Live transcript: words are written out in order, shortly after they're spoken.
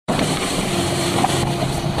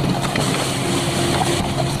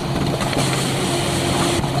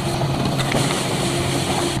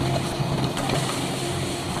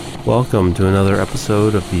Welcome to another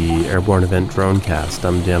episode of the Airborne Event Dronecast.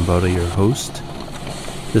 I'm Dan Boda, your host.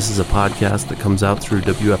 This is a podcast that comes out through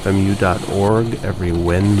WFMU.org every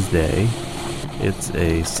Wednesday. It's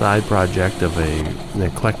a side project of an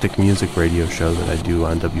eclectic music radio show that I do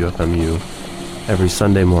on WFMU every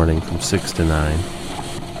Sunday morning from 6 to 9.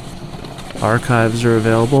 Archives are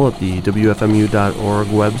available at the WFMU.org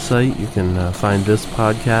website. You can find this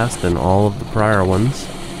podcast and all of the prior ones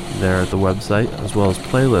there at the website, as well as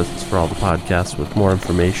playlists for all the podcasts with more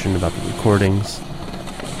information about the recordings.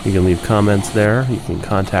 You can leave comments there. You can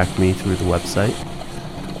contact me through the website.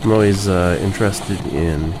 I'm always interested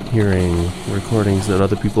in hearing recordings that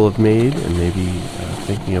other people have made and maybe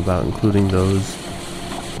thinking about including those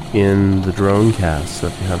in the Dronecast. So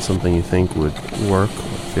if you have something you think would work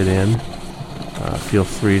or fit in, feel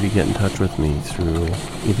free to get in touch with me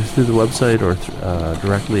either through the website or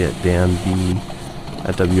directly at danb@wfmu.org.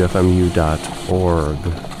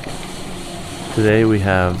 Today we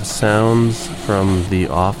have sounds from the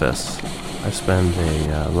office. I spend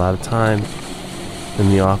a lot of time in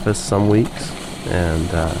the office some weeks, and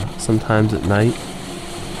sometimes at night.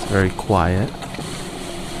 It's very quiet,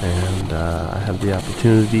 and I have the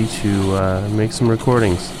opportunity to make some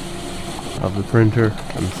recordings of the printer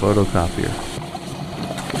and the photocopier.